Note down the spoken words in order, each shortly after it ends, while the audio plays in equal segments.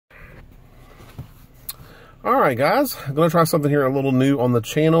Alright guys, I'm going to try something here a little new on the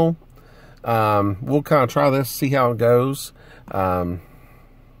channel. We'll kind of try this, see how it goes. If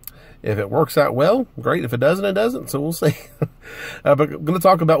it works out well, great. If it doesn't, it doesn't, so we'll see. But I'm going to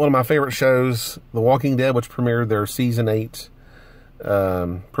talk about one of my favorite shows, The Walking Dead, which premiered their Season 8.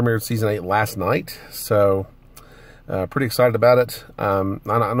 Premiered Season 8 last night, so pretty excited about it.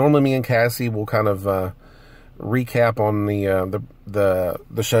 Normally me and Cassie will kind of recap on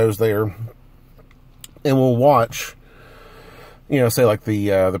the shows there. And we'll watch, say like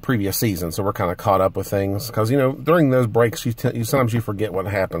the previous season, so we're kind of caught up with things. Because, during those breaks, sometimes you forget what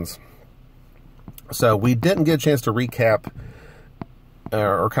happens. So we didn't get a chance to recap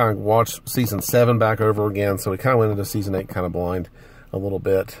or kind of watch Season 7 back over again. So we kind of went into Season 8 kind of blind a little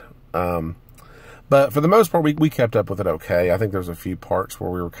bit. But for the most part, we kept up with it okay. I think there's a few parts where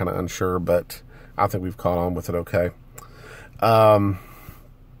we were kind of unsure, but I think we've caught on with it okay.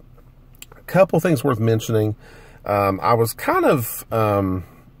 Couple things worth mentioning. I was kind of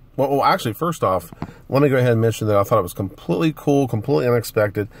well, actually, first off, let me go ahead and mention that I thought it was completely cool, completely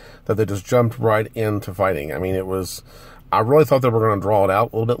unexpected that they just jumped right into fighting. I mean, I really thought they were going to draw it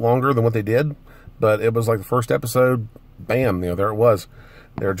out a little bit longer than what they did, but it was like the first episode, bam, there it was.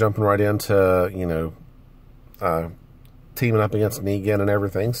 They were jumping right into, teaming up against Negan and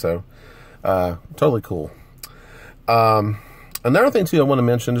everything, so totally cool. Another thing, too, I want to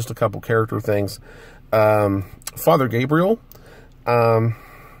mention, just a couple character things. Father Gabriel,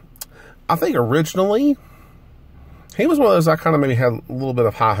 I think originally, he was one of those I kind of maybe had a little bit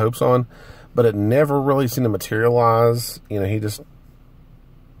of high hopes on, but it never really seemed to materialize. He just,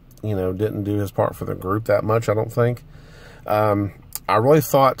 didn't do his part for the group that much, I don't think. I really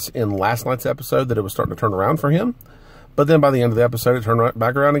thought in last night's episode that it was starting to turn around for him, but then by the end of the episode, it turned right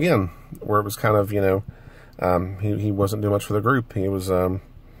back around again, where it was kind of, he wasn't doing much for the group. He was, the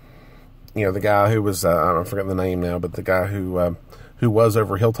guy who was, I'm forgetting the name now, but the guy who was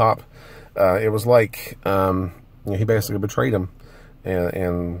over Hilltop, it was like, he basically betrayed him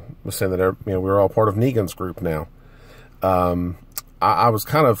and was saying that, we're all part of Negan's group now. I was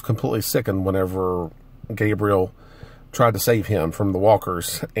kind of completely sickened whenever Gabriel tried to save him from the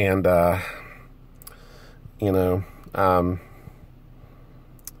walkers, and, I'm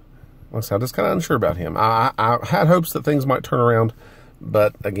just kind of unsure about him. I had hopes that things might turn around,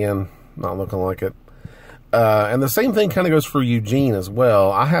 but again, not looking like it. And the same thing kind of goes for Eugene as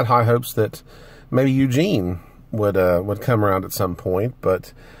well. I had high hopes that maybe Eugene would come around at some point,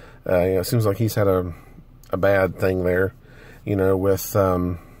 but it seems like he's had a bad thing there. With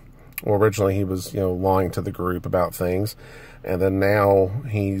well, originally he was lying to the group about things, and then now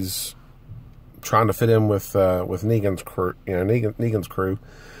he's trying to fit in with Negan's crew. Negan's crew.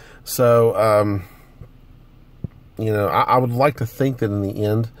 So, I would like to think that in the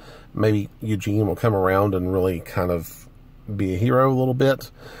end, maybe Eugene will come around and really kind of be a hero a little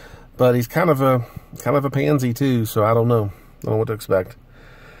bit. But he's kind of a pansy too, so I don't know. I don't know what to expect.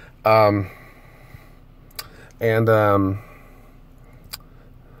 Like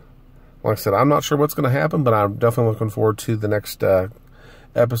I said, I'm not sure what's going to happen, but I'm definitely looking forward to the next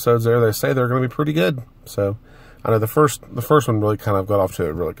episodes there. They say they're going to be pretty good, so I know the first one really kind of got off to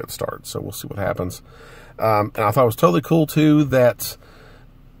a really good start, so we'll see what happens. And I thought it was totally cool, too, that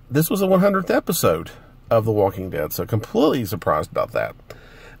this was the 100th episode of The Walking Dead, so completely surprised about that.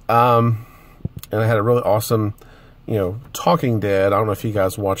 And I had a really awesome, Talking Dead. I don't know if you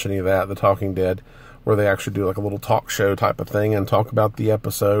guys watch any of that, The Talking Dead, where they actually do like a little talk show type of thing and talk about the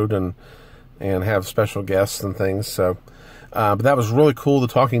episode and have special guests and things, so... but that was really cool. The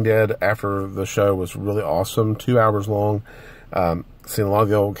Talking Dead after the show was really awesome. 2 hours long. Seen a lot of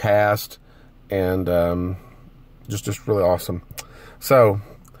the old cast, and just really awesome. So,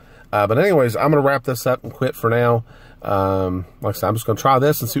 but anyways, I'm going to wrap this up and quit for now. Like I said, I'm just going to try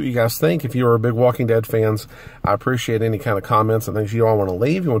this and see what you guys think. If you are big Walking Dead fans, I appreciate any kind of comments and things you all want to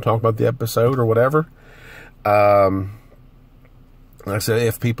leave. You want to talk about the episode or whatever. Like I said,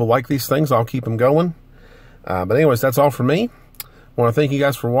 if people like these things, I'll keep them going. But anyways, that's all for me. I want to thank you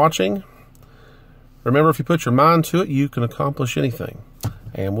guys for watching. Remember, if you put your mind to it, you can accomplish anything.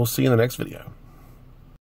 And we'll see you in the next video.